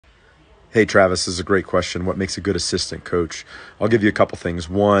Hey, Travis, this is a great question. What makes a good assistant coach? I'll give you a couple things.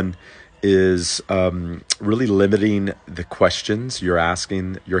 One is really limiting the questions you're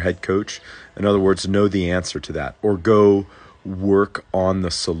asking your head coach. In other words, know the answer to that, or go work on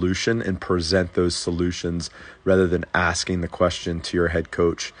the solution and present those solutions rather than asking the question to your head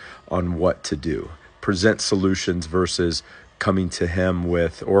coach on what to do. Present solutions versus coming to him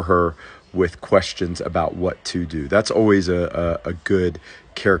with or her with questions about what to do. That's always a good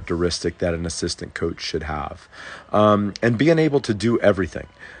characteristic that an assistant coach should have. And being able to do everything.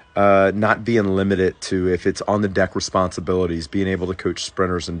 Not being limited to, if it's on the deck responsibilities, being able to coach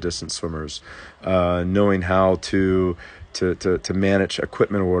sprinters and distance swimmers, knowing how to manage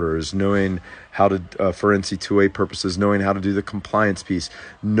equipment orders, knowing how to, for NC2A purposes, knowing how to do the compliance piece,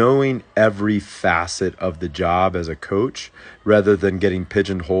 knowing every facet of the job as a coach rather than getting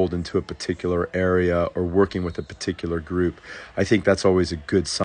pigeonholed into a particular area or working with a particular group. I think that's always a good sign.